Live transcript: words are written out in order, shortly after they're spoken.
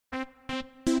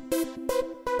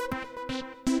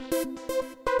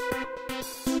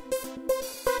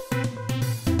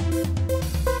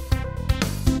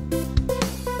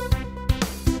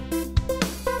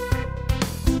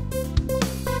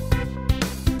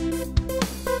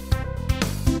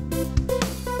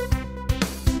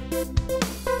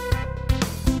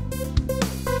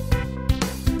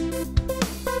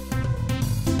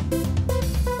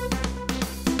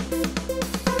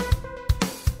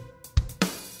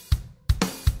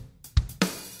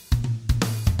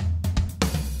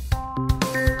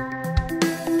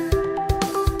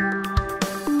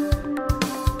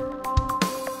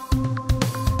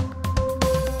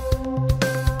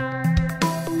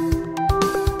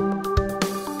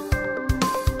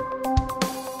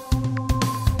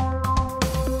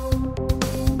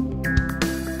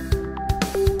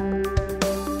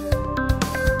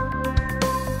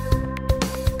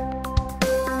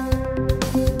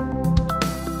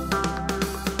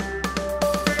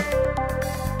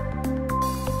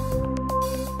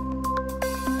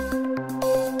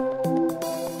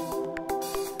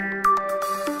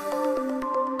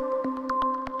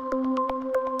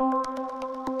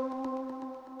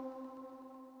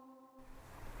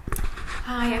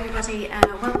Hi everybody,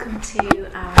 welcome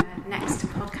to our next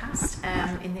podcast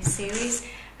in this series.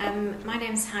 My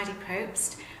name is Heidi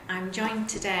Probst. I'm joined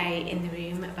today in the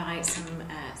room by some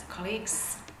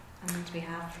colleagues, and we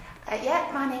have...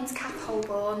 my name's Kath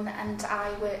Holborn and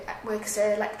I work as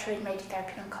a lecturer in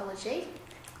radiotherapy and oncology.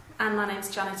 And my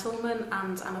name's Janet Ullman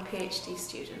and I'm a PhD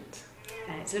student.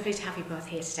 It's lovely to have you both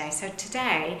here today. So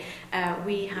today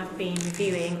we have been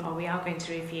reviewing, or we are going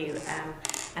to review,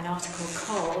 an article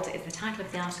called, the title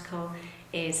of the article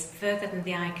is Further Than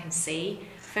the Eye Can See,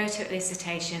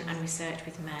 Photoelicitation and Research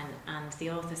with Men, and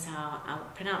the authors are, I'll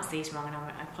pronounce these wrong and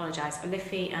I apologise,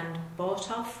 Olifi and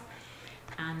Bortoff,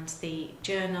 and the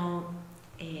journal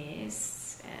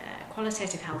is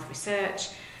Qualitative Health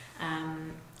Research,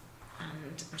 and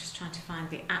I'm just trying to find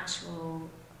the actual...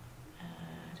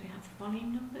 do we have the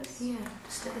volume numbers? Yeah,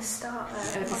 just at the start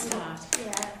there. At the start?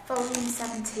 Yeah, volume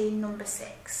 17, number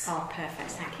 6. Oh,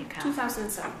 perfect, thank you, Kath.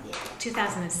 2007. Yeah.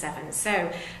 2007.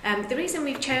 So the reason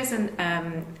we've chosen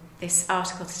this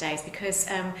article today is because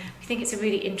we think it's a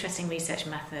really interesting research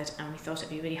method, and we thought it'd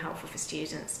be really helpful for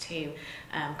students to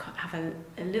have a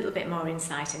little bit more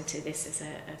insight into this as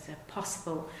a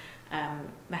possible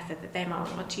method that they might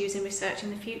want to use in research in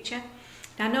the future.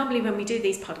 Now, normally when we do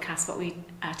these podcasts, what we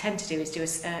tend to do is do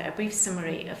a brief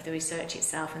summary of the research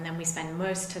itself, and then we spend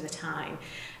most of the time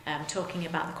talking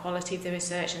about the quality of the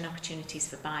research and opportunities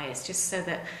for bias, just so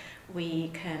that we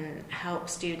can help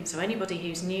students or anybody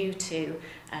who's new to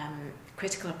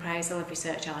critical appraisal of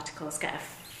research articles get a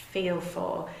feel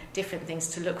for different things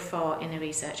to look for in a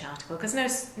research article, because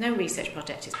no research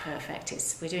project is perfect.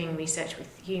 We're doing research with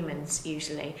humans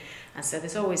usually, and so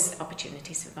there's always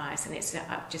opportunities for bias, and it's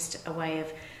just a way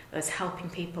of us helping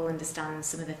people understand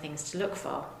some of the things to look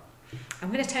for.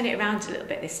 I'm going to turn it around a little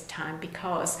bit this time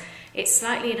because it's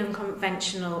slightly an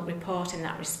unconventional report in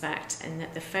that respect, and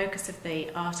that the focus of the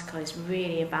article is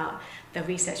really about the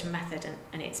research method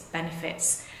and its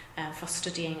benefits for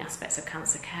studying aspects of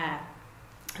cancer care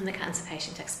and the cancer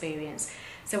patient experience.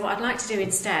 So what I'd like to do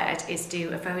instead is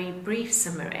do a very brief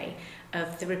summary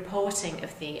of the reporting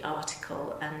of the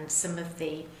article and some of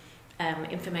the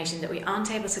information that we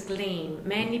aren't able to glean,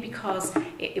 mainly because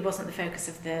it wasn't the focus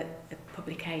of the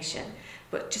publication,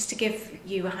 but just to give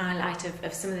you a highlight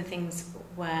of some of the things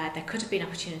where there could have been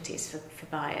opportunities for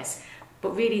bias.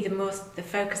 But really the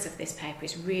focus of this paper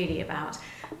is really about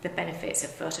the benefits of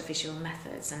photovisual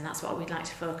methods, and that's what we'd like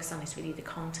to focus on, is really the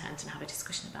content, and have a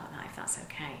discussion about that, if that's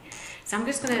okay. So I'm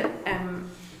just going to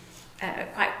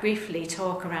quite briefly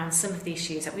talk around some of the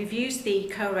issues. We've used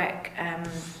the COREC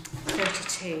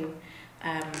 32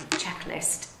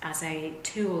 checklist as a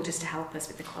tool just to help us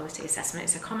with the quality assessment.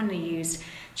 It's a commonly used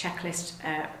checklist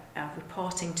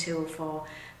reporting tool for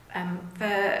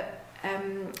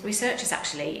researchers,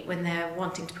 actually, when they're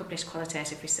wanting to publish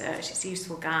qualitative research. It's a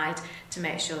useful guide to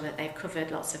make sure that they've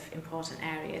covered lots of important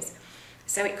areas.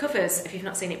 So it covers, if you've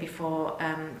not seen it before,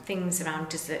 things around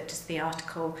does the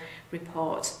article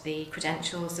report the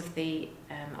credentials of the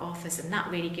authors, and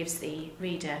that really gives the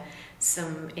reader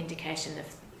some indication of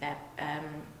their,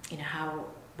 how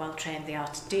well trained they are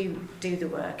to do the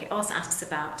work. It also asks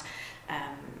about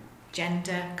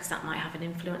gender, because that might have an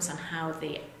influence on how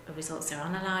the results are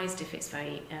analysed. If it's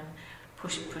very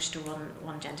pushed to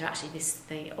one gender, actually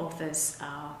the authors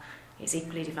it's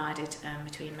equally divided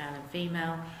between male and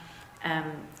female.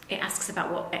 It asks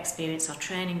about what experience or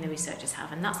training the researchers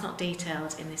have, and that's not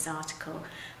detailed in this article,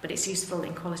 but it's useful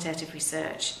in qualitative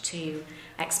research to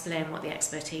explain what the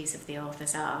expertise of the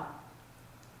authors are.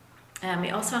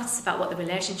 It also asks about what the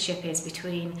relationship is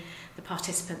between the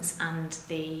participants and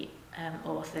the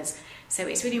authors. So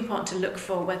it's really important to look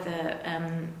for whether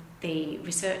the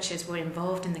researchers were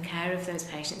involved in the care of those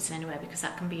patients in any way, because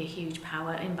that can be a huge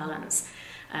power imbalance.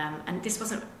 And this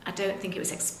wasn't, I don't think it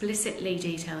was explicitly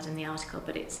detailed in the article,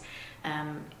 but it's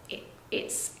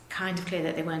kind of clear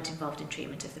that they weren't involved in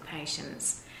treatment of the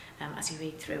patients as you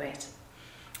read through it.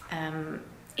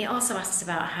 It also asks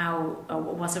about how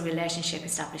was a relationship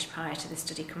established prior to the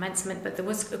study commencement, but there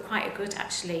was quite a good,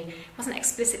 actually, it wasn't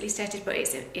explicitly stated, but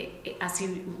as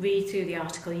you read through the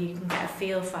article, you can get a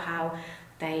feel for how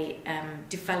they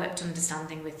developed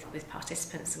understanding with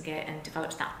participants and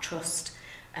developed that trust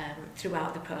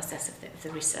throughout the process of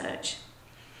the research.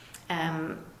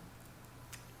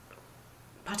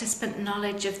 Participant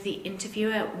knowledge of the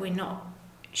interviewer, we're not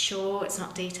sure, it's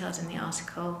not detailed in the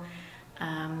article.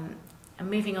 And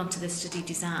moving on to the study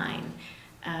design,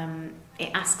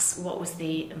 it asks what was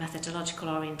the methodological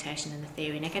orientation and the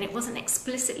theory. And again, it wasn't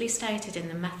explicitly stated in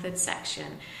the method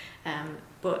section,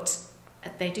 but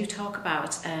they do talk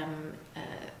about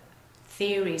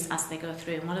theories as they go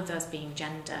through, and one of those being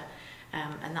gender.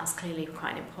 and that's clearly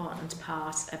quite an important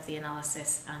part of the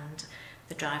analysis and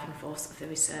the driving force of the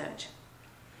research.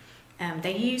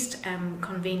 They used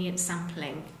convenient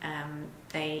sampling.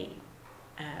 They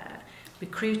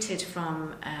recruited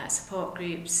from support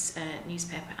groups,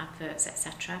 newspaper adverts,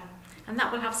 etc. And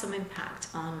that will have some impact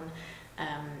on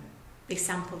the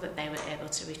sample that they were able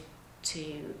to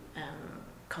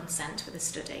consent for the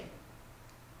study.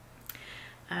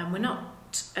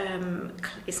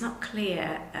 It's not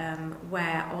clear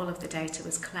where all of the data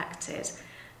was collected,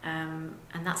 and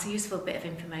that's a useful bit of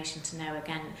information to know.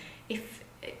 Again, if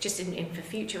just for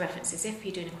future references, if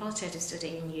you're doing a qualitative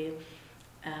study and you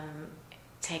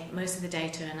take most of the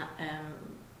data and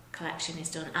collection is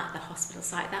done at the hospital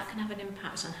site, that can have an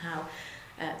impact on how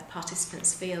the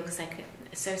participants feel, because they can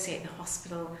associate the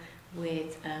hospital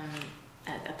with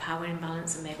a power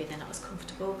imbalance, and maybe they're not as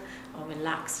comfortable or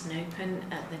relaxed and open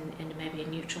than in maybe a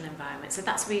neutral environment. So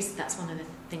that's one of the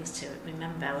things to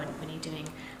remember when you're doing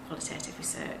qualitative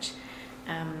research.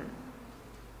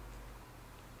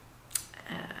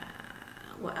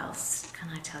 What else can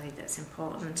I tell you that's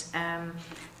important?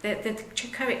 The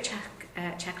correct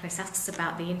checklist asks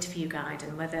about the interview guide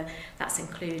and whether that's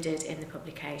included in the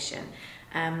publication.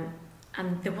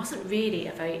 And there wasn't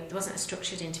a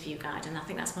structured interview guide, and I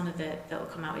think that's that will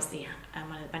come out as one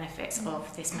of the benefits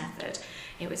of this method.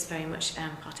 It was very much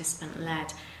participant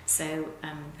led, so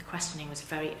the questioning was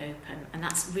very open, and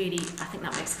that's really, I think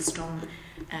that makes a strong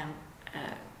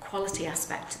quality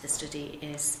aspect to the study.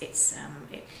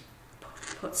 It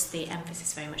puts the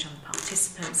emphasis very much on the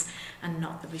participants and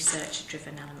not the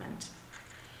research-driven element.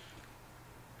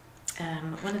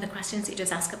 One of the questions it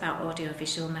does ask about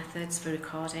audio-visual methods for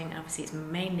recording. Obviously, it's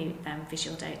mainly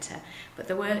visual data, but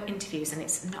there were interviews,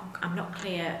 and I'm not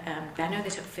clear. I know they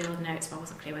took field notes, but I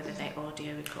wasn't clear whether they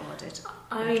audio recorded.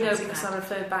 I only know because I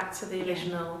referred back to the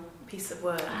original piece of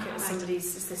work. It was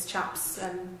this chap's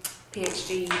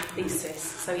PhD thesis.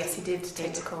 So yes, he did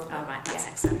take the call. Oh right, that's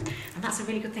excellent. And that's a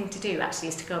really good thing to do, actually,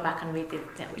 is to go back and read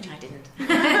which I didn't.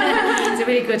 It's a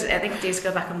really good thing to do, is to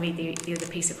go back and read the other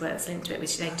piece of work that's linked to it,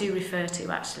 which they do refer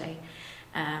to, actually.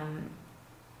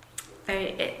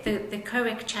 The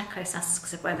correct checklist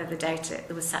asks of whether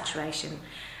there was saturation,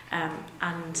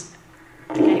 and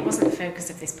again, it wasn't the focus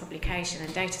of this publication.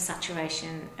 And data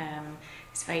saturation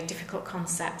is a very difficult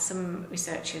concept. Some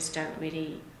researchers don't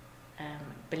really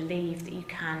believe that you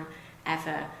can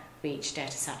ever reach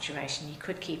data saturation. You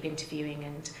could keep interviewing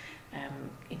and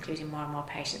including more and more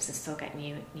patients and still get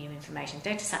new information.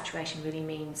 Data saturation really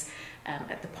means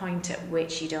at the point at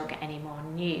which you don't get any more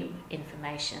new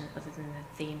information other than the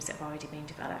themes that have already been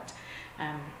developed.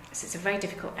 So it's a very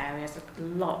difficult area. There's a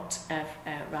lot of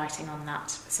writing on that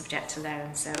subject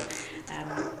alone. So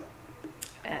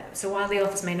while the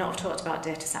authors may not have talked about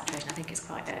data saturation, I think it's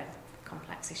quite a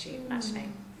complex issue, actually.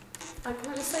 Can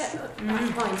I just say at that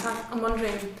point, I'm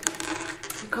wondering,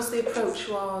 because the approach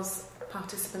was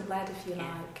participant-led, if you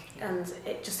like, and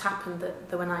it just happened that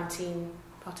there were 19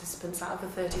 participants out of the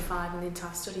 35 in the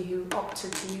entire study who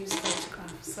opted to use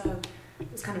photographs, so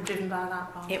it was kind of driven by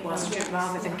that. It was,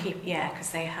 rather than because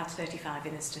they had 35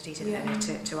 in the study, didn't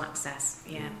they, to access,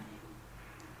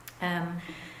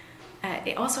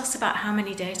 It also asked about how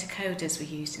many data coders were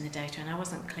used in the data, and I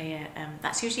wasn't clear.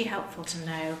 That's usually helpful to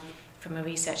know from a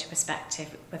researcher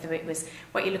perspective, whether it was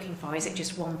what you're looking for. Is it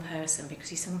just one person?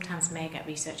 Because you sometimes may get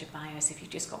researcher bias if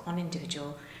you've just got one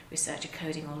individual researcher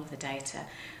coding all of the data,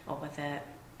 or whether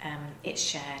it's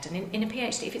shared. And in a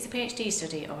PhD, if it's a PhD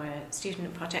study or a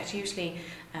student project, usually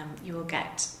you will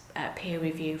get peer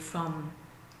review from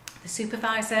the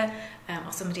supervisor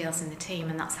or somebody else in the team,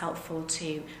 and that's helpful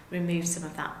to remove some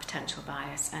of that potential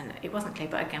bias. And it wasn't clear,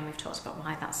 but again, we've talked about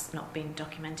why that's not been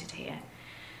documented here.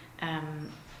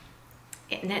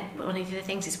 One of the other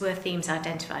things is, were themes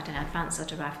identified in advance or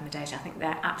derived from the data? I think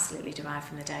they're absolutely derived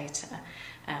from the data.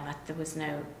 There was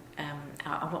no,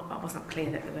 I wasn't clear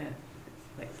that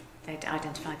they'd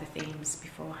identified the themes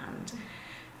beforehand.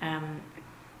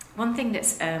 One thing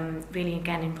that's really,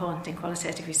 again, important in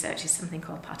qualitative research is something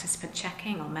called participant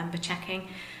checking or member checking.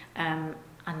 And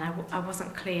I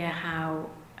wasn't clear how,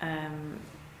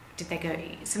 did they go,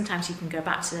 sometimes you can go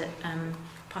back to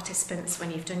participants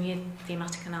when you've done your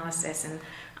thematic analysis and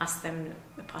ask them,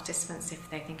 the participants, if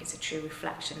they think it's a true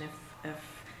reflection of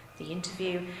the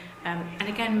interview. And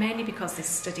again, mainly because this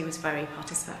study was very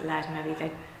participant-led,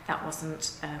 maybe that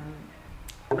wasn't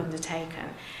undertaken.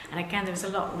 And again, there was a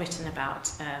lot written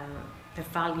about the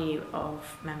value of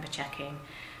member checking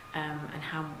and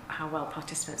how well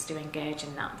participants do engage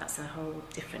in that. That's a whole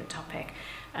different topic.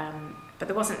 But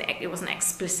it wasn't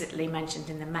explicitly mentioned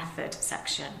in the method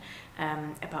section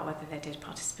about whether they did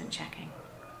participant checking.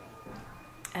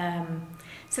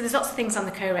 So there's lots of things on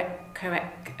the correct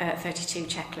 32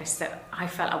 checklist that I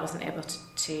felt I wasn't able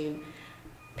to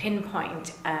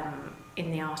pinpoint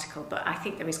in the article, but I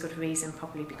think there is good reason,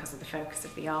 probably because of the focus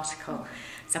of the article.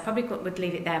 So I probably would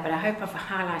leave it there, but I hope I've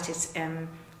highlighted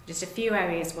just a few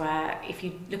areas where, if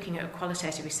you're looking at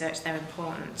qualitative research, they're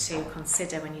important to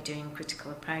consider when you're doing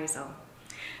critical appraisal.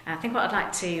 I think what I'd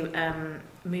like to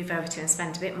move over to and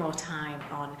spend a bit more time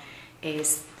on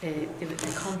is the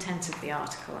content of the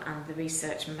article and the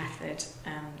research method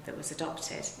that was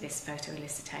adopted, this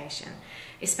photoelicitation,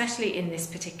 especially in this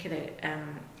particular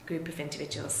group of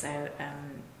individuals, so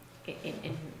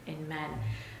in men,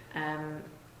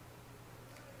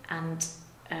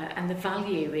 and the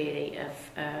value really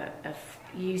of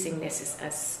using this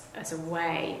as a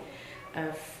way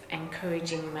of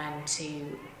encouraging men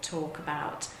to talk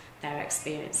about their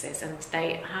experiences. And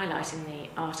they highlight in the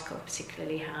article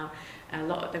particularly how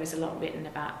there was a lot written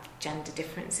about gender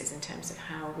differences in terms of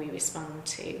how we respond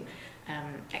to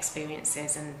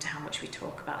experiences and how much we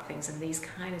talk about things, and these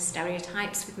kind of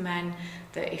stereotypes with men,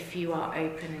 that if you are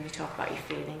open and you talk about your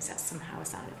feelings, that's somehow a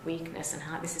sign of weakness, and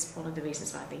how this is one of the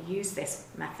reasons why they use this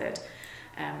method,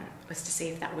 was to see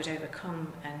if that would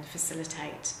overcome and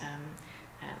facilitate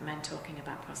men talking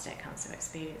about prostate cancer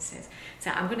experiences. So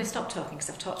I'm going to stop talking because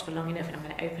I've talked for long enough, and I'm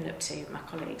going to open up to my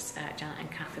colleagues, Janet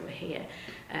and Kath, who are here,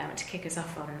 to kick us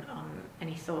off on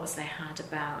any thoughts they had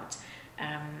about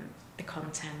the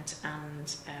content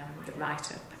and the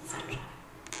write-up, etc.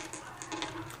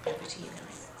 Over to you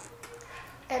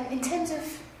guys. In terms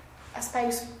of, I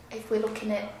suppose, if we're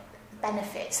looking at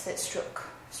benefits that struck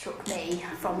me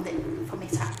from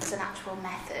it as an actual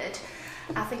method,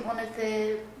 I think one of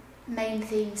the main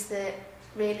themes that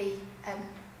really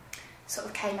sort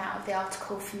of came out of the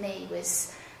article for me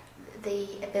was the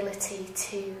ability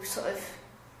to sort of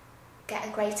get a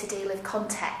greater deal of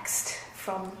context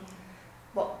from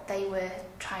what they were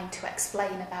trying to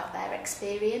explain about their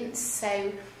experience,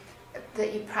 so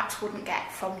that you perhaps wouldn't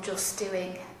get from just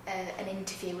doing an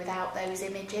interview without those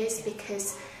images,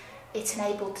 because it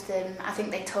enabled them, I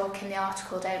think they talk in the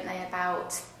article, don't they,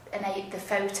 about the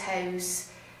photos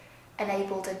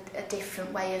enabled a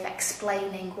different way of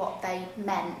explaining what they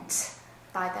meant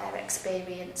by their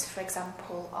experience, for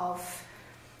example, of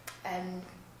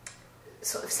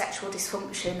sort of sexual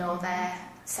dysfunction or their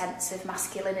sense of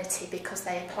masculinity, because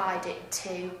they applied it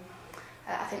to,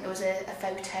 I think there was a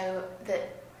photo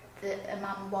that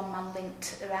one man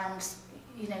linked around,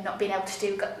 not being able to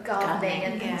do gardening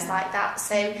and things like that.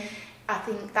 So I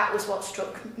think that was what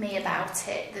struck me about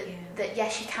it, that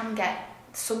yes, you can get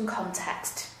some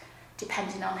context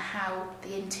depending on how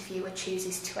the interviewer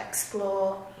chooses to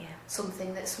explore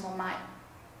something that someone might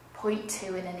point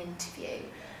to in an interview.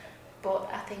 But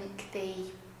I think the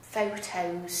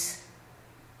photos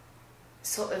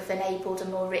sort of enabled a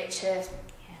more richer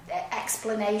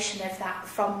explanation of that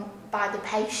by the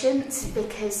patient,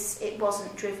 because it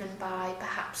wasn't driven by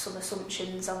perhaps some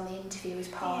assumptions on the interviewer's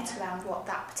part around what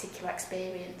that particular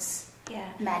experience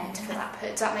meant for that person.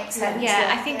 Does that make sense?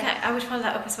 Yeah, I think I would follow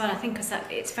that up as well. I think because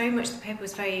it's very much, the paper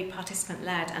was very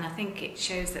participant-led, and I think it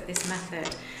shows that this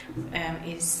method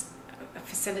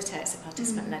facilitates a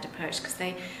participant-led approach, because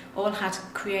they all had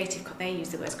they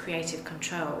used the words creative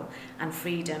control and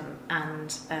freedom,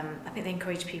 and I think they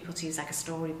encouraged people to use like a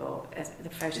storyboard, the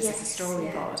photos as a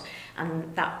storyboard,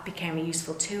 and that became a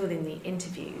useful tool in the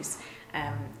interviews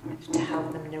to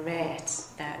help them narrate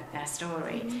their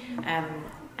story.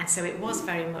 And so it was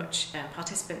very much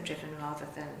participant-driven rather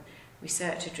than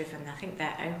researcher-driven. I think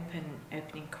their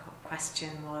opening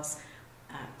question was,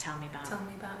 tell me about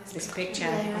this picture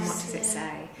and what does it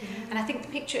say. And I think the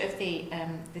picture of the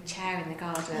chair in the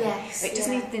garden, it just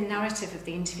needs the narrative of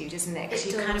the interview, doesn't it? Because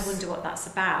you kind of wonder what that's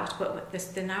about, but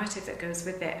the narrative that goes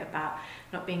with it about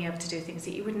not being able to do things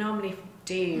that you would normally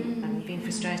do and being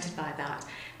frustrated by that.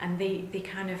 And the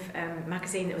kind of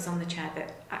magazine that was on the chair,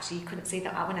 that actually you couldn't see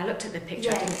that. When I looked at the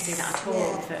picture, I didn't see that at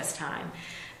all the first time.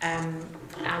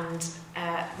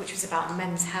 Which was about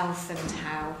men's health and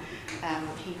how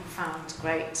he found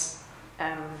great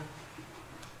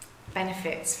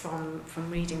benefits from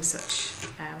reading such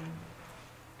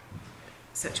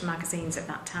magazines at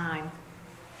that time.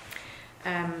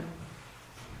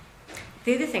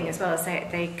 The other thing as well is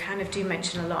they kind of do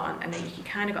mention a lot, and you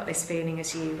kind of got this feeling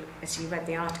as you read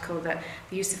the article, that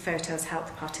the use of photos helped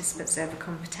the participants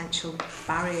overcome potential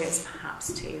barriers,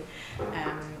 perhaps, to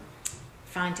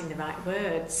finding the right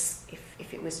words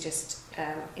if it was just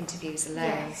interviews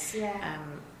alone.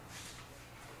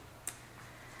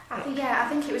 I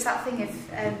think it was that thing of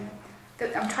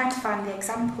that I'm trying to find the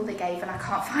example they gave and I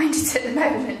can't find it at the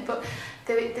moment, but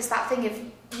there's that thing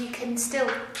of you can still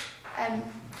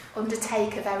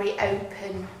undertake a very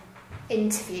open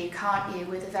interview, can't you,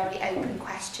 with a very open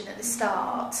question at the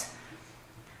start.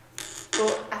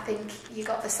 But I think you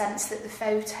got the sense that the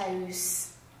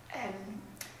photos,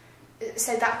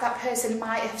 so that person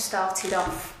might have started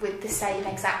off with the same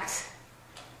exact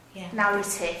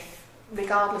narrative,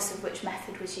 regardless of which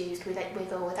method was used, with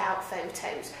or without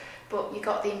photos. But you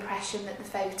got the impression that the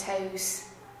photos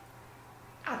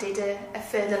added a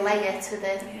further layer to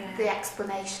the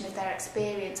explanation of their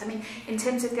experience. I mean, in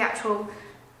terms of the actual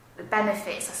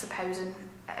benefits, I suppose, and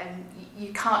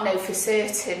you can't know for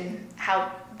certain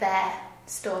how their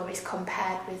stories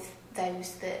compared with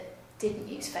those that didn't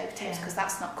use photos, because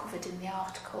that's not covered in the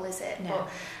article, is it? No. But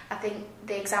I think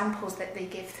the examples that they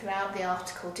give throughout the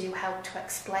article do help to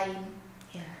explain.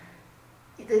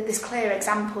 There's clear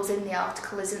examples in the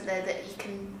article, isn't there, that you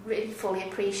can really fully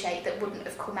appreciate that wouldn't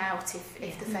have come out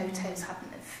if the photos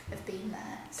hadn't have been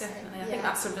there. Definitely, so, I think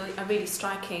that's a really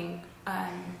striking.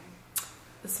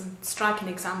 There's some striking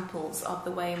examples of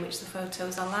the way in which the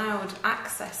photos allowed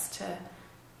access to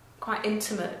quite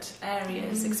intimate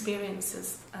areas,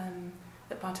 experiences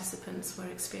that participants were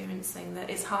experiencing that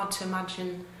it's hard to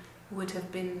imagine would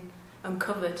have been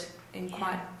uncovered in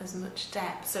quite as much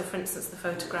depth. So, for instance, the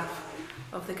photograph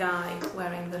of the guy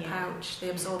wearing the pouch, the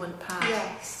absorbent pad.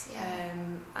 Yes,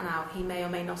 and now he may or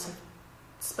may not have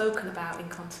spoken about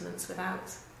incontinence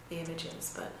without the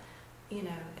images, but you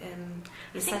know,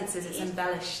 your senses it's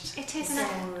embellished. It is,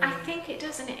 and I think it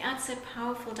does, and it adds a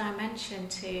powerful dimension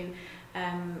to.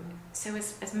 So,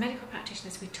 as medical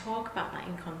practitioners, we talk about that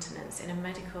incontinence in a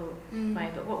medical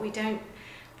way, but what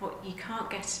you can't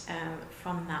get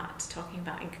from that, talking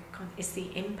about incontinence, is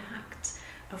the impact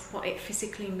of what it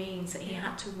physically means that he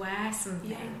had to wear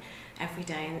something every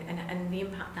day, and the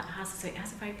impact that has. So it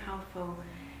has a very powerful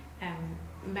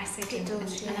message. It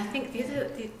does, and I think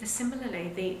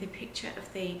similarly, the picture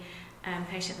of the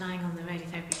patient lying on the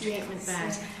radiotherapy treatment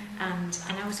bed, and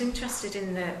I was interested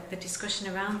in the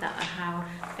discussion around that, and how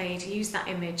they'd used that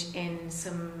image in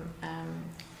some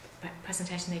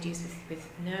presentation they'd used with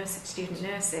student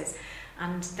nurses,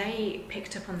 and they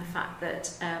picked up on the fact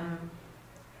that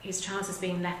his trousers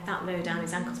being left that low down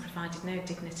his ankles provided no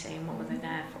dignity, and what were they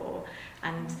there for?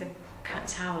 And the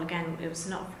towel, again, it was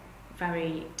not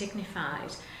very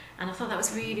dignified, and I thought that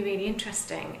was really, really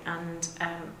interesting, and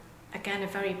again, a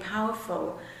very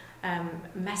powerful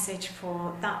message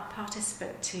for that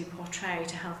participant to portray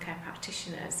to healthcare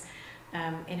practitioners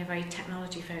in a very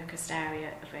technology-focused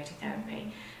area of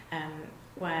radiotherapy,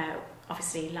 where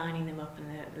obviously lining them up and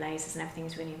the lasers and everything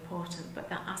is really important, but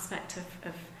that aspect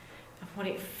of what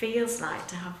it feels like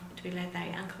to be laid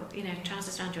there,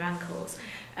 trousers around your ankles,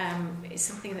 is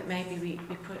something that maybe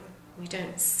we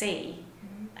don't see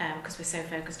because we're so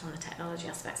focused on the technology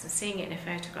aspects, and seeing it in a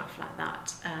photograph like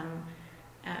that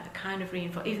kind of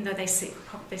reinforce, even though they see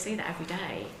that every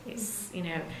day. It's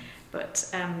but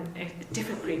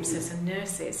different groups as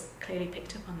nurses clearly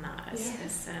picked up on that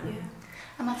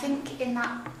And I think in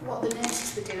that, what the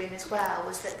nurses were doing as well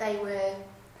was that they were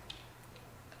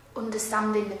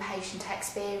understanding the patient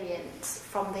experience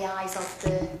from the eyes of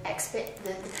the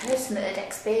person that had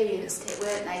experienced it,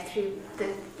 weren't they, through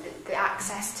the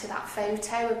access to that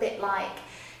photo, a bit like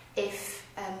if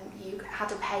you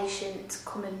had a patient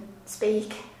come and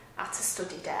speak at a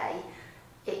study day.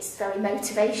 It's very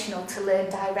motivational to learn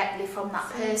directly from that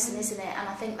person, isn't it? And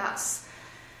I think that's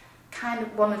kind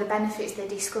of one of the benefits they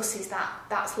discuss, is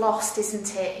that's lost,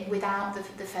 isn't it, without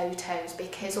the photos,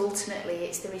 because ultimately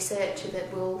it's the researcher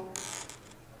that will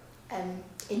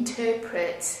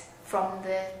interpret from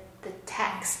the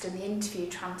text and the interview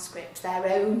transcripts their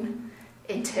own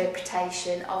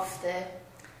interpretation of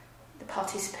the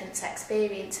participants'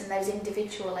 experience, and those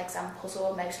individual examples are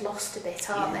almost lost a bit,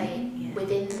 aren't they,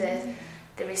 within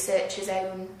the researcher's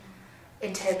own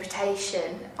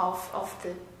interpretation of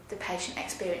the patient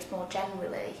experience more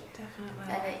generally.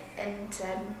 Definitely.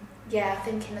 I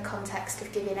think in the context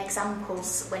of giving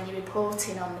examples when you're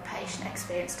reporting on the patient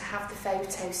experience, to have the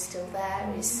photos still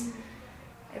there is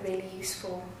a really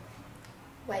useful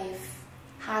way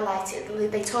of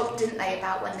highlighting. They talked, didn't they,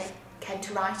 about when they came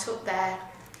to write up their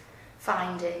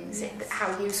findings,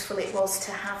 how useful it was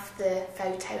to have the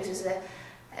photos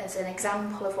as an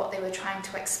example of what they were trying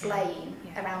to explain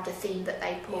around a theme that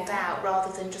they pulled out,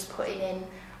 rather than just putting in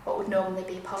what would normally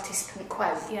be participant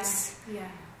quotes.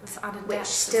 That's added which depth,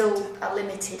 still are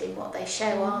limited in what they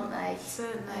show, aren't they?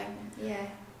 Certainly.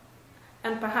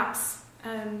 And perhaps,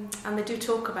 and they do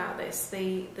talk about this,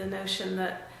 the notion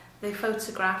that the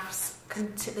photographs,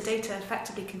 the data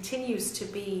effectively continues to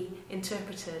be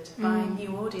interpreted by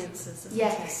new audiences, doesn't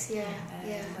yes, it?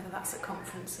 yeah. Whether that's at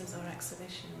conferences or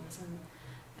exhibitions, and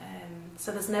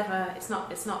so there's never, it's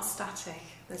not static.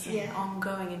 There's an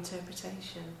ongoing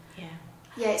interpretation.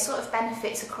 Yeah, it sort of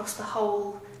benefits across the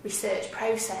whole research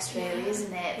process, really,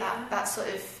 isn't it? That sort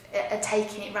of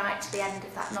taking it right to the end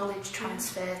of that knowledge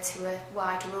transfer to a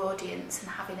wider audience and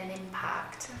having an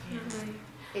impact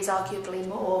is arguably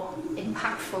more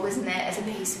impactful, isn't it, as a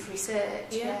piece of research?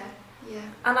 Yeah.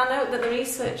 And I know that the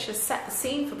researchers set the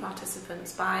scene for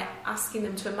participants by asking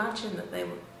them to imagine that they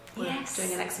were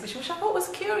doing an exhibition, which I thought was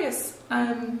curious.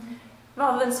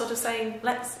 Rather than sort of saying,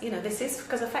 this is,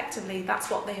 because effectively that's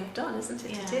what they have done, isn't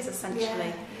it? It is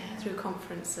essentially through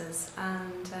conferences.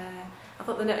 And I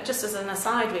thought, just as an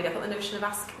aside, really, I thought the notion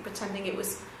of pretending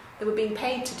they were being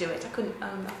paid to do it, I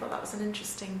thought that was an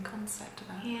interesting concept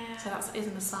about it. So that is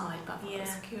an aside, but I thought I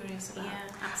was curious about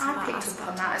I picked up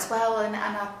on that as well,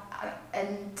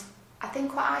 and I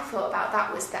think what I thought about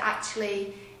that was that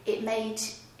actually it made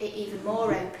it even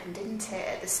more open, didn't it,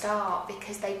 at the start,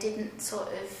 because they didn't sort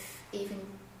of even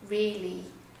really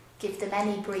give them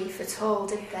any brief at all,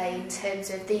 did they, in terms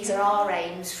of these are our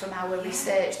aims from our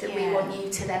research that we want you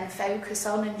to then focus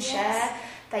on and share.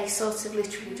 They sort of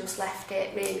literally just left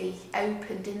it really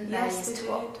open, didn't they, as to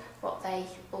what they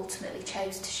ultimately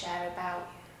chose to share about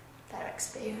their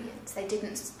experience. They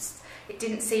didn't. It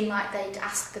didn't seem like they'd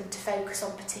ask them to focus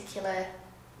on particular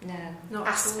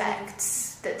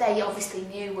aspects that they obviously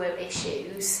knew were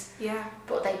issues,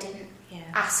 but they didn't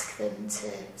ask them to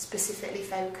specifically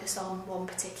focus on one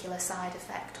particular side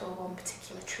effect or one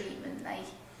particular treatment. They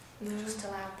just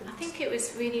allowed them. I think it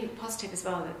was really positive as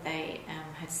well that they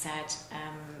had said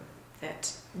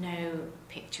that no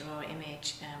picture or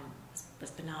image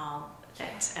was banal.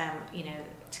 That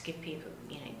to give people,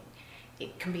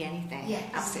 it can be anything,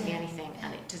 absolutely anything,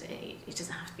 and it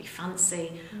doesn't have to be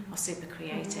fancy or super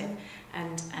creative.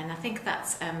 And I think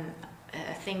that's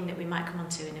a thing that we might come on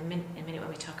to in a minute when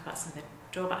we talk about some of the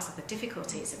drawbacks of the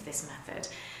difficulties of this method,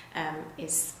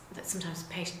 is that sometimes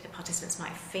participants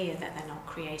might fear that they're not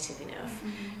creative enough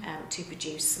to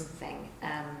produce something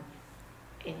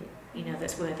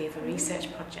that's worthy of a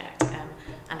research project.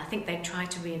 And I think they try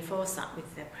to reinforce that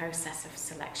with the process of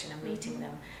selection and meeting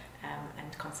them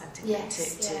and consenting them to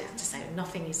say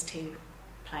nothing is too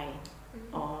plain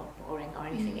or boring or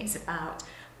anything. It's about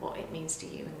what it means to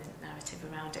you and the narrative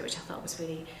around it, which I thought was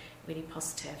really, really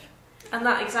positive. And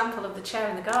that example of the chair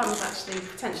in the garden was actually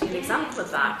potentially an example of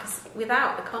that, because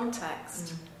without the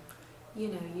context,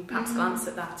 you perhaps glance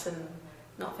at that and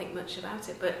not think much about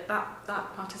it, but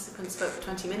that participant spoke for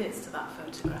 20 minutes to that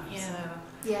photograph. So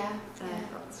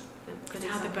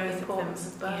how the both of them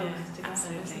together,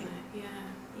 absolutely. Isn't it?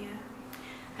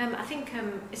 I think,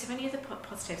 is there any other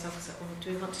positives, or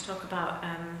do we want to talk about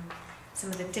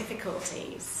some of the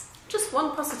difficulties? Just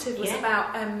one positive was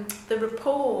about the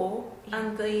rapport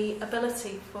and the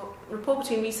ability for rapport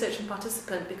between research and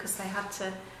participant, because they had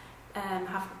to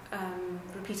have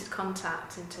repeated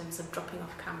contact in terms of dropping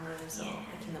off cameras or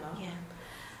picking them up.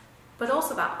 But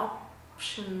also that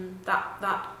option,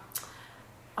 that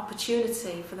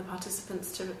opportunity for the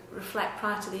participants to reflect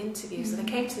prior to the interview. So they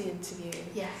came to the interview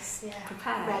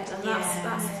prepared, and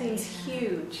that seems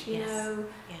huge.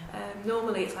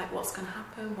 Normally it's like, what's going to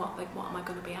happen? What am I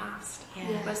going to be asked?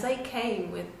 Whereas they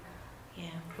came with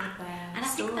their and I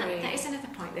story. think that is another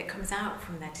point that comes out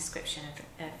from their description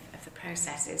of the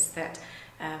process, is that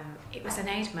it was an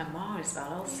aide memoir as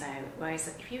well also, whereas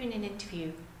if you're in an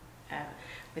interview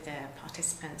with a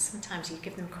participant, sometimes you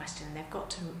give them a question and they've got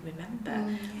to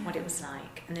remember what it was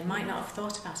like, and they might not have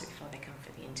thought about it before they come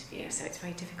for the interview, so it's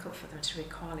very difficult for them to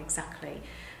recall exactly.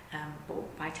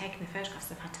 But by taking the photographs,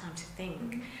 they've had time to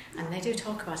think, and they do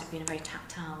talk about it being a very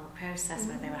tactile process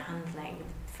where they were handling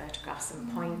the photographs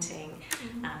and pointing,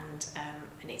 and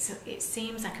it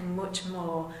seems like a much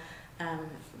more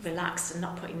relaxed and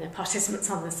not putting the participants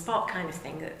on the spot kind of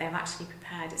thing, that they've actually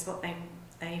prepared. It's what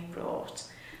they brought.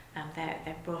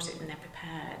 They've brought it and they're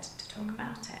prepared to talk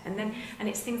about it, and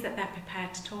it's things that they're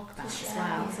prepared to talk about as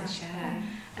well, to share,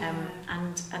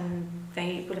 and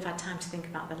they would have had time to think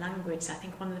about the language. So I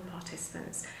think one of the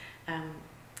participants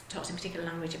talked in particular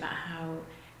language about how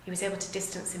he was able to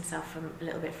distance himself a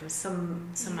little bit from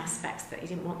some aspects that he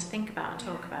didn't want to think about and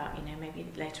talk about, maybe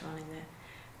later on in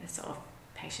the sort of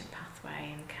patient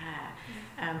pathway and care,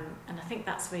 and I think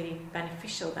that's really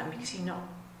beneficial then, because you're not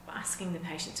asking the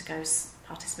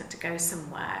participant to go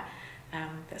somewhere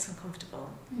that's uncomfortable.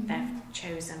 They've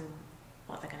chosen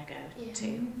what they're going to go to,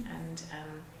 and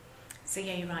So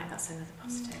yeah, you're right, that's another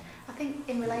positive. I think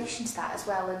in relation to that as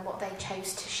well, and what they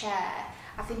chose to share,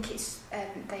 I think it's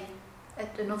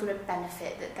another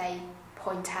benefit that they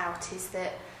point out is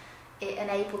that it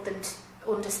enabled them to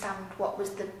understand what was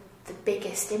the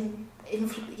biggest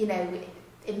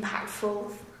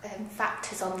impactful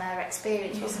factors on their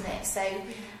experience, wasn't it? So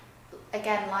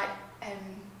again, like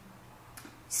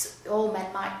all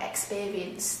men might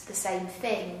experience the same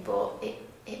thing, but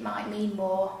it might mean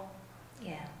more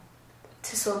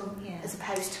to some as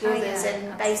opposed to others,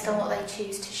 and based on what they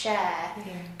choose to share,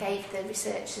 gave the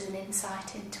researchers an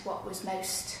insight into what was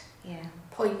most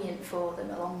poignant for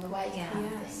them along the way, kind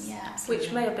of thing. Yeah,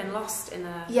 which may have been lost in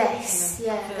a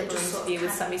verbal interview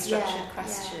with semi-structured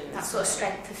questions. That sort of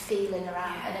strength of feeling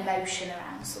around an emotion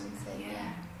around something.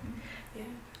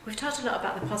 We've talked a lot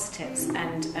about the positives,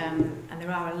 and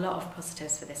there are a lot of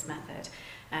positives for this method.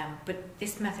 But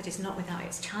this method is not without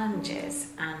its challenges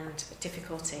and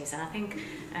difficulties, and I think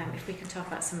if we can talk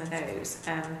about some of those.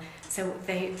 So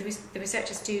the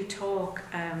researchers do talk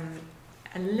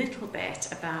a little bit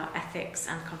about ethics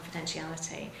and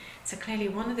confidentiality. So clearly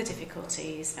one of the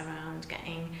difficulties around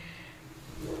getting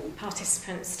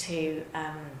participants to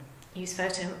use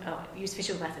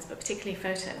visual methods, but particularly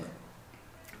photo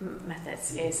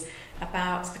methods, is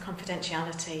about the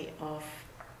confidentiality of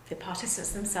the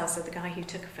participants themselves. So the guy who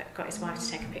got his wife to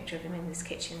take a picture of him in this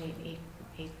kitchen,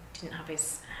 he didn't have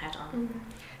his head on,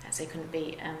 so he couldn't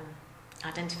be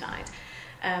identified.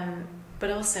 But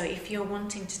also, if you're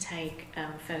wanting to take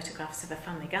photographs of a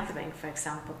family gathering, for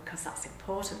example, because that's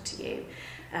important to you,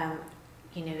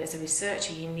 as a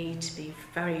researcher, you need to be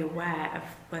very aware of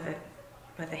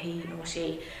whether he or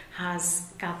she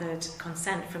has gathered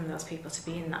consent from those people to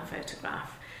be in that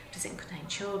photograph. Does it contain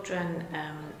children?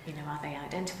 Are they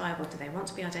identifiable? Do they want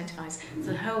to be identified?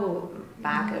 So a whole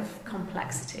bag of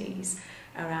complexities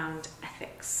around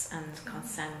ethics and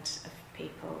consent of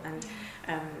people, and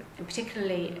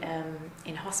particularly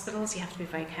in hospitals, you have to be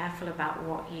very careful about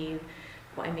what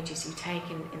images you take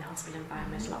in the hospital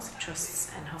environment. Lots of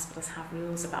trusts and hospitals have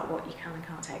rules about what you can and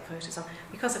can't take photos of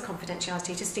because of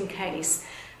confidentiality, just in case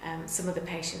some of the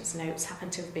patient's notes happen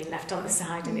to have been left on the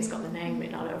side and it's got the name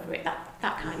written all over it,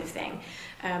 that kind of thing.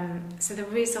 So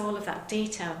there is all of that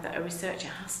detail that a researcher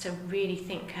has to really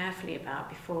think carefully about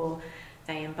before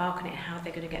they embark on it, how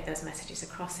they're going to get those messages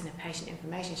across in a patient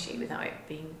information sheet without it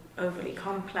being overly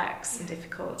complex and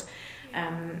difficult.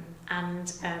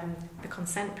 The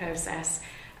consent process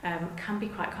can be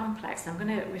quite complex. And I'm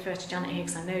going to refer to Janet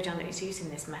Higgs. I know Janet is using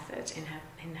this method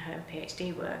in her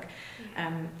PhD work.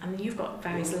 And you've got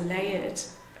various layered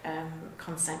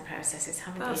consent processes,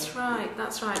 haven't you?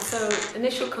 That's right. So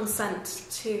initial consent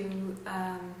to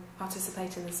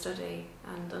participate in the study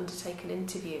and undertake an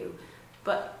interview.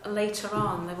 But later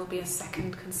on, there will be a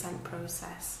second consent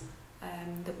process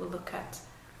that will look at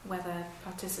whether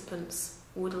participants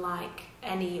would like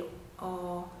any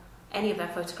of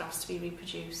their photographs to be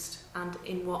reproduced and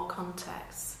in what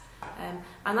contexts.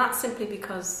 And that's simply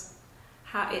because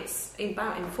it's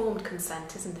about informed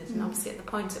consent, isn't it? And obviously at the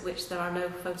point at which there are no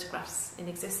photographs in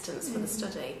existence for the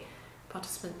study,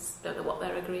 participants don't know what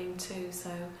they're agreeing to.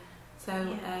 So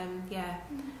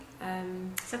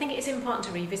I think it is important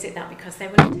to revisit that, because they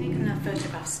would have taken their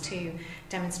photographs to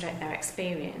demonstrate their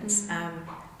experience,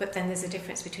 but then there's a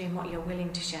difference between what you're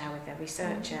willing to share with the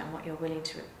researcher and what you're willing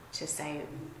to say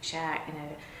share in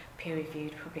a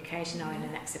peer-reviewed publication or in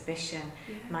an exhibition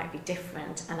might be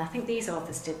different. And I think these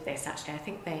authors did this actually. I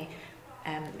think they,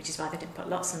 which is why they didn't put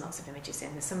lots and lots of images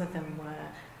in. Some of them were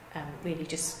really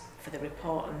just for the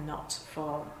report and not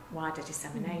for wider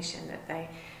dissemination. That they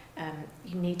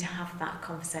you need to have that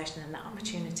conversation and that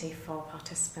opportunity for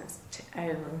participants to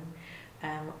own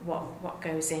what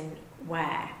goes in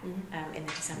where in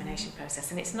the dissemination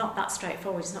process. And it's not that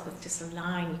straightforward. It's not just a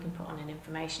line you can put on an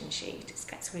information sheet. It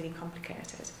gets really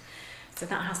complicated. So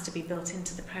that has to be built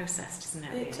into the process, doesn't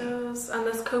it? It does. And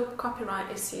there's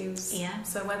copyright issues. Yeah.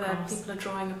 So whether people are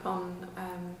drawing upon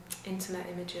internet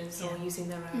images or using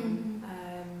their own.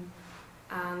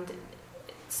 And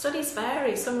studies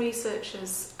vary. Some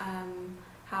researchers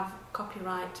have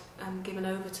copyright given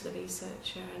over to the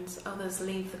researcher, and others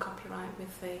leave the copyright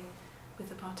with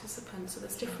the participants. So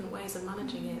there's different ways of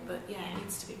managing it, but it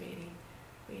needs to be really,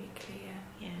 really clear.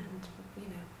 Yeah. And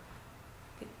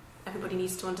everybody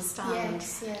needs to understand.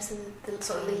 So the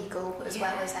sort of legal as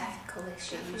well as ethical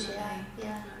issues. Definitely.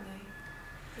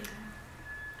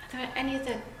 Are there any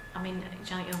other? I mean,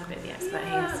 Janet, you're a bit of the expert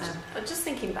here. So. Just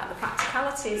thinking about the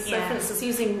practicalities. So, for instance,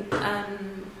 using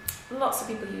lots of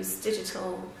people use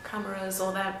digital cameras,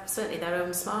 or certainly their own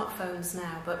smartphones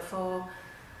now. But for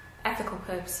ethical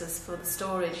purposes for the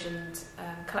storage and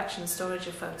collection and storage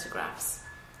of photographs,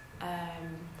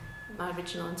 my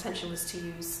original intention was to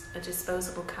use a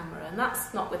disposable camera, and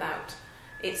that's not without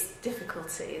its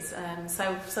difficulties.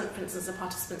 So, for instance, the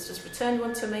participants just returned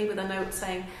one to me with a note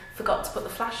saying, "Forgot to put the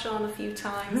flash on a few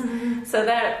times." So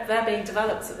they're being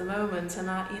developed at the moment, and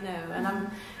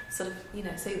I'm sort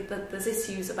of, so there's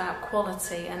issues about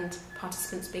quality and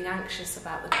participants being anxious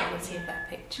about the quality of their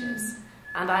pictures.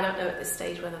 And I don't know at this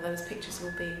stage whether those pictures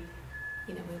will be,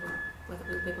 whether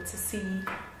we'll be able to see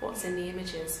what's in the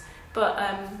images. But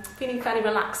feeling fairly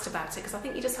relaxed about it, because I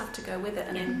think you just have to go with it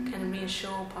and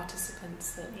reassure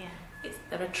participants that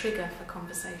they're a trigger for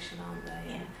conversation, aren't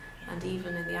they? And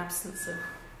even in the absence of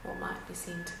what might be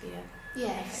seen to be a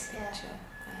picture,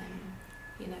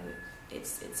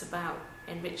 it's about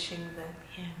enriching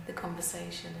the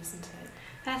conversation, isn't it?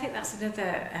 And I think that's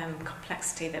another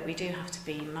complexity that we do have to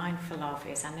be mindful of.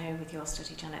 Is, I know with your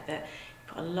study, Janet, that you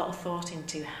put a lot of thought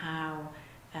into how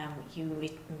you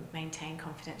maintain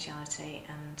confidentiality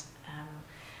and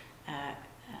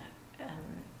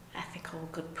ethical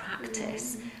good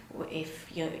practice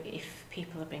if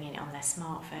people are bringing it on their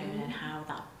smartphone, and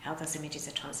how those images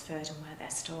are transferred and where they're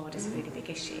stored is a really big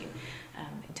issue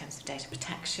in terms of data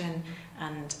protection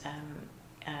and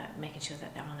making sure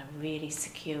that they're on a really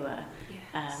secure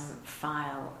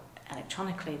file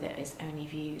electronically that is only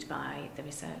viewed by the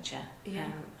researcher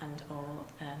and or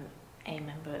a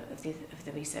member of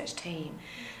the research team.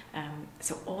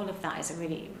 So all of that is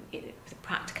the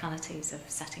practicalities of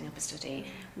setting up a study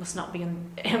must not be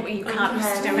you can't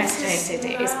underestimate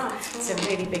it. It's a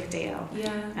really big deal.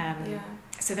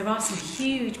 So there are some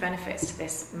huge benefits to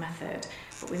this method,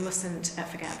 but we mustn't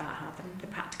forget about how the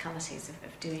practicalities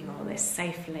of doing all this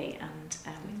safely and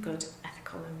with good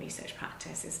ethical and research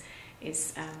practice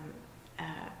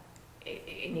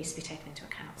it needs to be taken into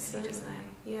account, really, doesn't it?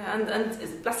 Yeah, and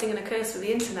it's a blessing and a curse with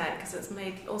the internet, because it's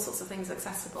made all sorts of things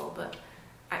accessible, but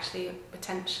actually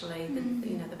potentially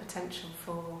the potential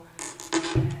for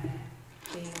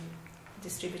being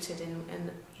distributed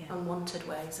in unwanted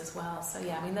ways as well. So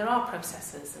there are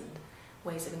processes and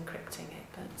ways of encrypting it,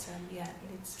 but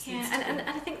and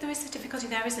I think there is a difficulty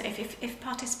there, isn't it? If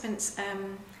participants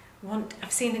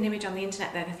I've seen an image on the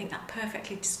internet there, and I think that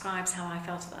perfectly describes how I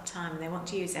felt at that time, and they want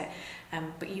to use it,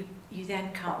 but you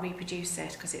then can't reproduce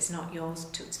it because it's not yours.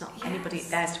 It's not anybody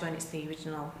theirs to own. It's the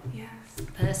original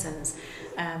person's,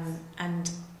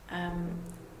 and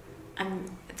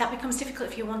that becomes difficult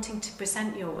if you're wanting to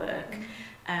present your work,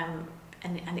 and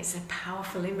it's a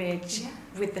powerful image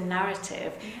with the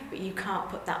narrative, but you can't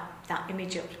put that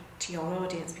image up to your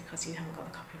audience because you haven't got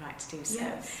the copyright to do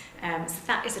so. So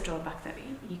that is a drawback that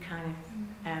you kind of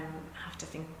have to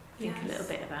think a little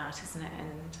bit about, isn't it?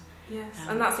 And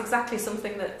and that's exactly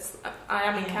something that I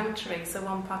am encountering. So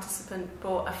one participant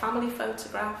brought a family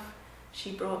photograph.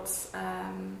 She brought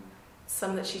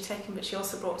some that she'd taken, but she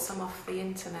also brought some off the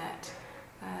internet.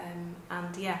 And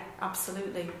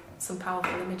absolutely some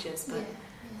powerful images. But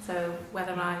so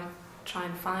whether I try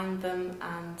and find them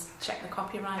and check the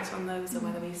copyright on those, or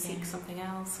whether we seek something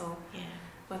else, or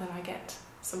whether I get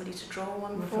somebody to draw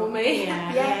one for me. So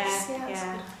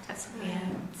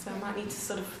I might need to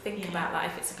sort of think about that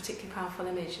if it's a particularly powerful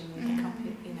image and the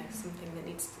copy, something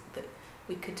that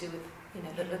we could do with,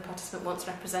 that the participant wants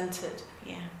represented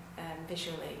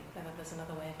visually, whether there's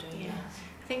another way of doing that.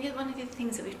 I think one of the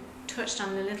things that we've touched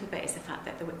on a little bit is the fact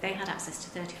that they had access to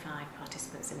 35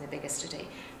 participants in the bigger study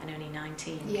and only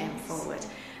 19 came forward.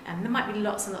 There might be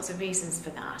lots and lots of reasons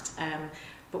for that,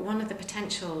 but one of the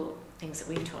potential things that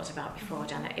we've talked about before,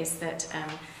 Janet, is that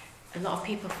a lot of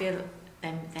people feel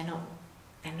they're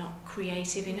not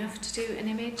creative enough to do an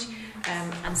image,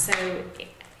 and so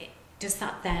does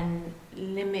that then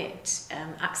limit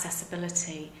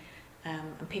accessibility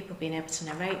and people being able to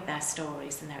narrate their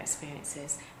stories and their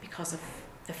experiences because of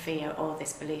the fear or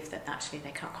this belief that actually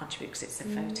they can't contribute because it's a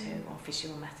photo or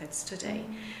visual method study.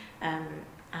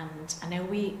 And I know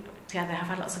we together have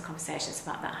had lots of conversations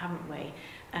about that, haven't we?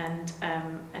 And do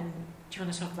you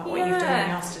want to talk about what you've done in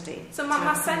your study? So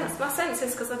my sense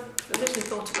is, because I've originally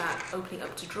thought about opening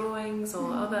up to drawings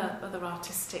or other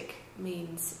artistic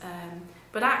means,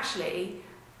 but actually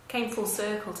came full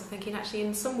circle to thinking actually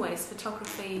in some ways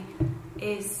photography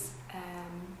is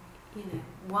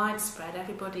widespread.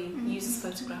 Everybody uses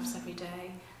photographs every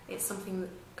day. It's something that,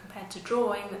 compared to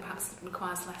drawing, that perhaps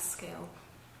requires less skill.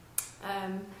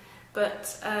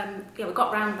 We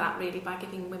got round that really by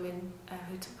giving women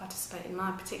who participate in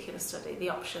my particular study the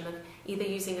option of either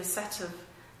using a set of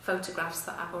photographs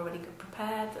that I've already got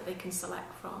prepared that they can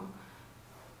select from,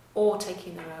 or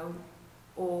taking their own,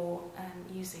 or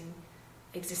using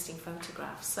existing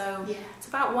photographs. So it's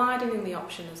about widening the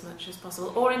option as much as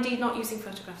possible, or indeed not using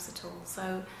photographs at all.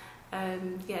 So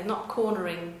not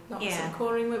cornering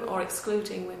women or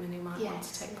excluding women who might want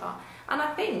to take part. And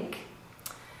I think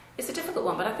it's a difficult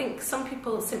one, but I think some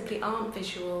people simply aren't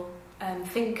visual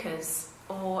thinkers,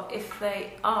 or if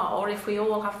they are, or if we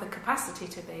all have the capacity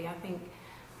to be, I think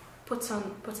put in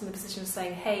the position of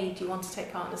saying, hey, do you want to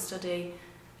take part in a study?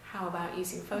 How about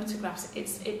using photographs?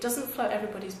 It doesn't float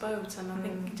everybody's boat, and I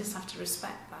think you just have to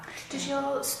respect that. Does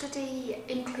your study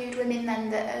include women then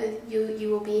that you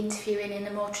will be interviewing in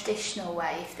a more traditional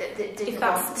way that didn't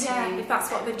want to? Yeah, if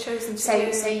that's what they've chosen to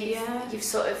do. So you've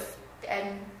sort of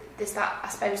there's that, I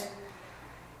suppose.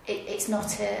 It's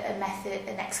not a method,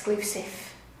 an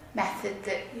exclusive method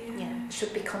that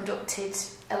should be conducted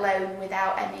alone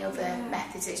without any other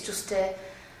methods. It's just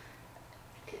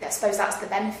I suppose that's the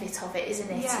benefit of it, isn't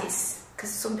it? It's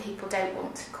because some people don't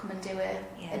want to come and do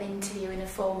an interview in a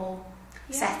formal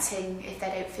setting if they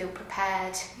don't feel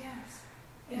prepared.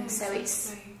 And so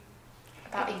it's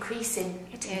about increasing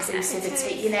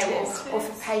inclusivity, or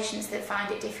for patients that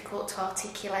find it difficult to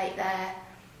articulate their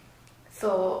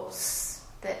thoughts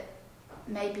that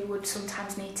maybe would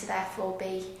sometimes need to therefore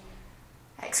be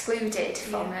excluded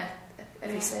from a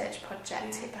research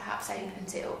project. It perhaps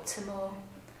opens it up to more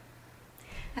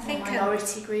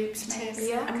minority groups.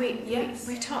 Maybe. And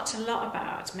we've talked a lot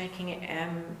about making it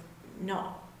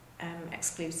not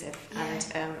exclusive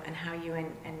and how you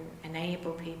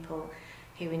enable people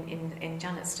who in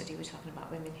Janet's study we're talking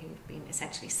about women who've been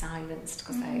essentially silenced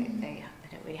because they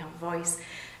don't really have a voice,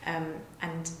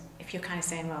 and if you're kind of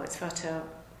saying, well, it's photo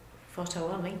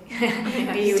only,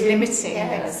 are you limiting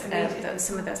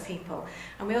some of those people?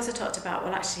 And we also talked about,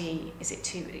 well, actually, is it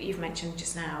too? You've mentioned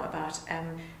just now about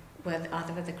are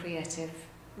there other creative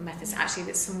methods actually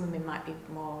that some women might be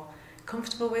more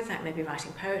comfortable with, like maybe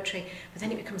writing poetry, but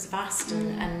then it becomes vast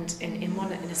and in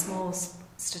a small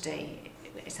study,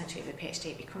 essentially with a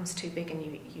PhD, it becomes too big and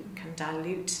you can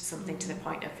dilute something to the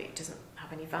point of it doesn't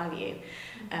have any value.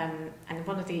 And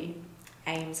one of the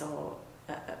aims of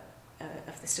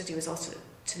the study was also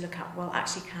to look at, well,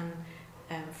 actually can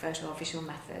photo or visual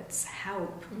methods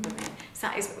help women? So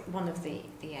that is one of the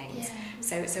aims.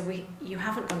 So you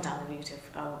haven't gone down the route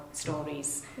of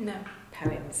stories,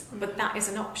 poems, but that is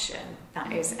an option.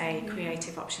 That is a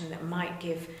creative option that might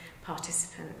give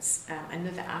participants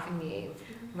another avenue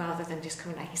rather than just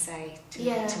coming, like you say, to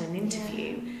an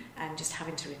interview and just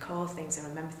having to recall things and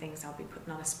remember things I'll be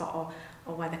putting on a spot,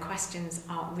 or where the questions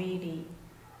aren't really,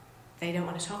 they don't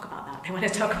want to talk about that, they want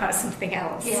to talk about something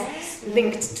else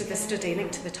linked to the study,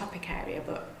 linked to the topic area,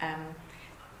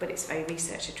 but it's very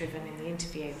researcher driven in the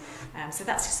interview. So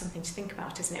that's just something to think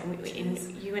about, isn't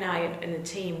it? You and I in the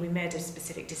team, we made a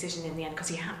specific decision in the end because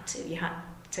you had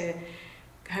to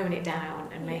hone it down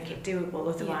and make it doable,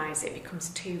 otherwise it becomes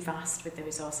too vast with the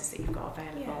resources that you've got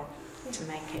available to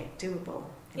make it doable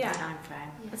in the time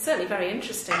frame. It's certainly very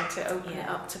interesting to open it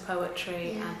up to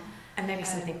poetry and maybe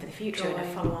something for the future in a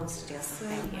follow-on study or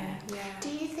something. Do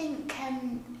you think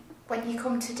when you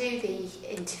come to do the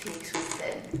interviews with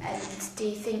them, and do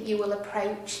you think you will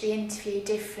approach the interview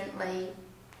differently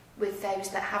with those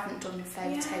that haven't done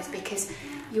photos, because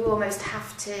you almost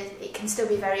have to, it can still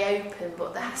be very open,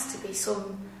 but there has to be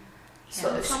some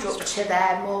sort of structure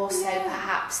there, more so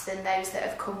perhaps than those that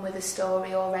have come with a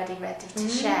story already ready to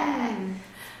share.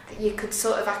 That you could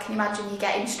sort of, I can imagine you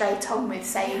getting straight on with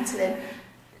saying to them,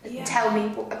 tell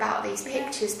me about these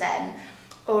pictures then,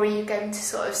 or are you going to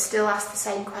sort of still ask the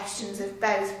same questions of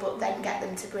both but then get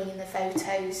them to bring in the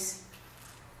photos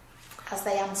as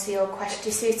they answer your question? Do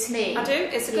you see what I mean? I do.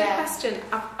 It's a good question.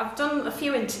 I've done a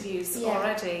few interviews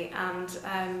already,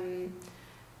 and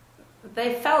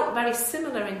they felt very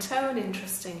similar in tone,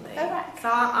 interestingly. Oh, right. So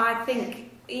I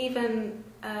think even...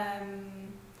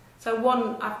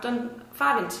 I've done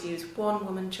 5 interviews. One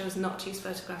woman chose not to use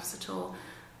photographs at all.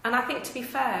 And I think, to be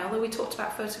fair, although we talked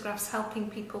about photographs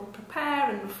helping people prepare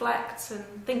and reflect and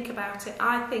think about it,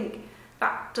 I think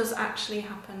that does actually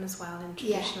happen as well in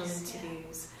traditional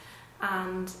interviews.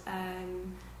 And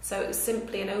so it was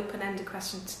simply an open-ended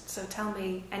question. So tell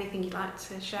me anything you'd like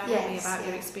to share with me about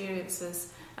your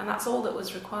experiences. And that's all that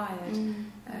was required.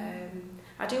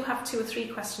 I do have 2 or 3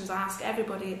 questions I ask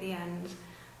everybody at the end,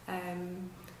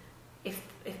 if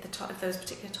those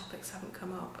particular topics haven't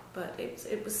come up. But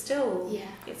it was still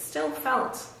it still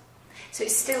felt. So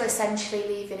it's still essentially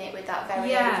leaving it with that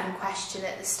very open question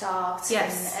at the start,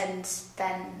 and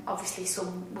then obviously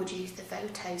some would use the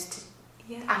photos to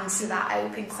answer that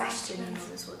open question, and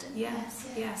others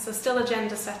wouldn't. So still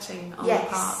agenda setting on the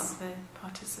part of the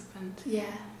participant.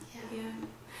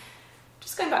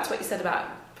 just going back to what you said about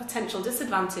potential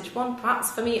disadvantage, one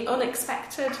perhaps for me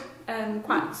unexpected,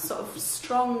 quite sort of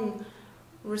strong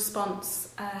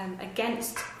response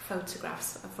against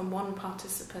photographs from one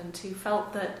participant who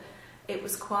felt that it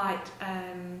was quite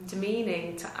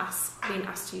demeaning to being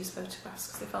asked to use photographs,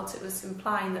 because they felt it was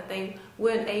implying that they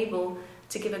weren't able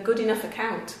to give a good enough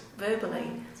account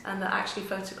verbally, and that actually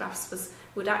photographs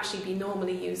would actually be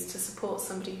normally used to support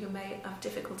somebody who may have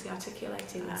difficulty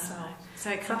articulating themselves. So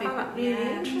it can be that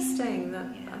really interesting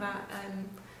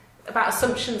about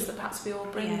assumptions that perhaps we all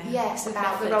bring. Yes,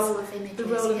 about methods. the role of images. The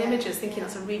role of images, thinking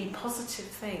that's a really positive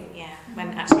thing. Yeah,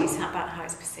 when actually it's about how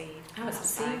it's perceived. How it's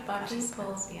perceived by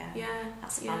people. Yeah.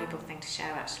 That's a valuable thing to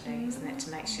share, actually, isn't it? To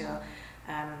make sure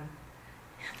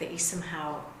that you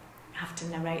somehow have to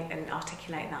narrate and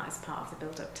articulate that as part of the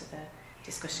build-up to the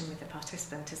discussion with the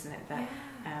participant, isn't it? That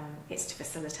it's to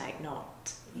facilitate,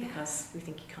 not because we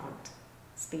think you can't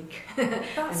speak and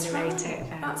narrate it.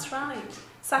 That's right.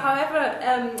 So however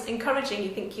encouraging you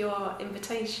think your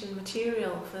invitation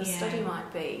material for the study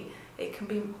might be, it can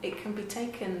be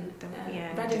taken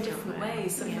read in different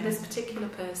ways. So for this particular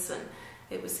person,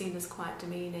 it was seen as quite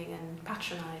demeaning and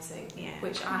patronising,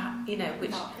 which I hadn't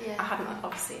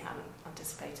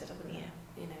anticipated. I wouldn't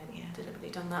deliberately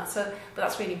done that. So, but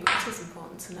that's really, it is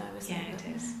important to know, isn't it?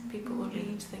 It is. People will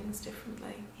read things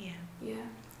differently. Yeah.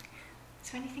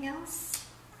 Is there anything else?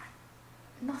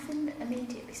 Nothing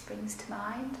immediately springs to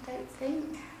mind, I don't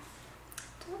think.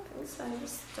 So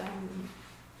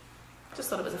just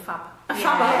thought it was a fab article.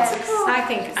 I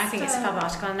think it's a fab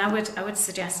article, and I would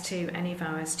suggest to any of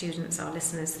our students or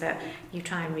listeners that you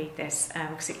try and read this,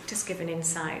 because it does give an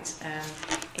insight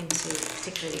into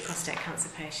particularly prostate cancer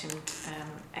patient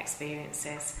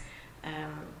experiences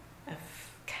of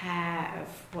care,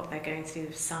 of what they're going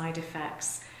through, side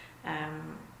effects,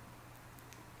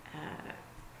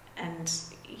 and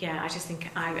I just think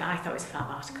I thought it was a fab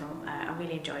article. I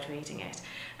really enjoyed reading it,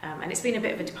 and it's been a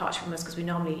bit of a departure from us, because we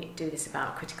normally do this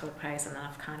about critical appraisal, and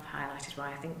I've kind of highlighted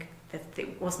why I think that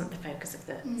it wasn't the focus of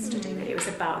the study. Really, it was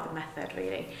about the method,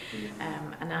 really,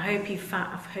 and I hope you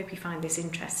find this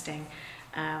interesting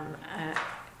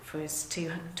for us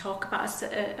to talk about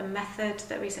a method,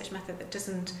 that research method that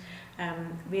doesn't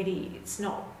really. It's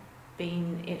not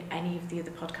been in any of the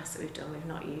other podcasts that we've done. We've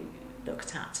not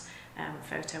looked at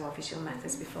photo or visual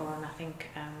methods before, and I think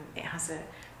it has a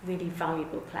really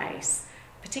valuable place,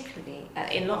 particularly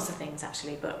in lots of things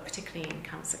actually, but particularly in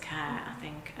cancer care, I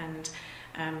think, and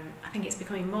I think it's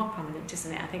becoming more prominent,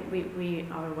 isn't it? I think we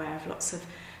are aware of lots of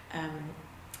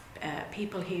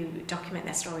people who document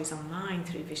their stories online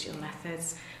through visual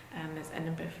methods. There's a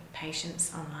number of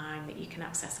patients online that you can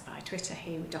access via Twitter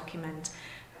who document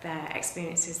their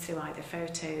experiences through either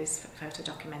photo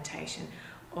documentation,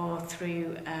 or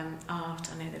through art.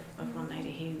 I know of one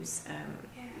lady who's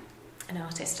an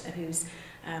artist who's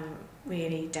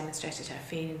really demonstrated her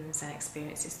feelings and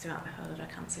experiences throughout the whole of her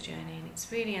cancer journey, and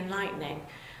it's really enlightening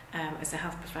as a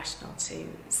health professional to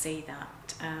see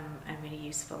that, and really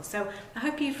useful. So I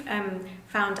hope you've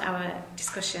found our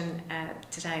discussion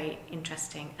today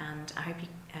interesting, and I hope you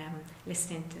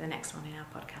listen to the next one in our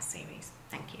podcast series.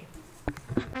 Thank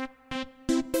you.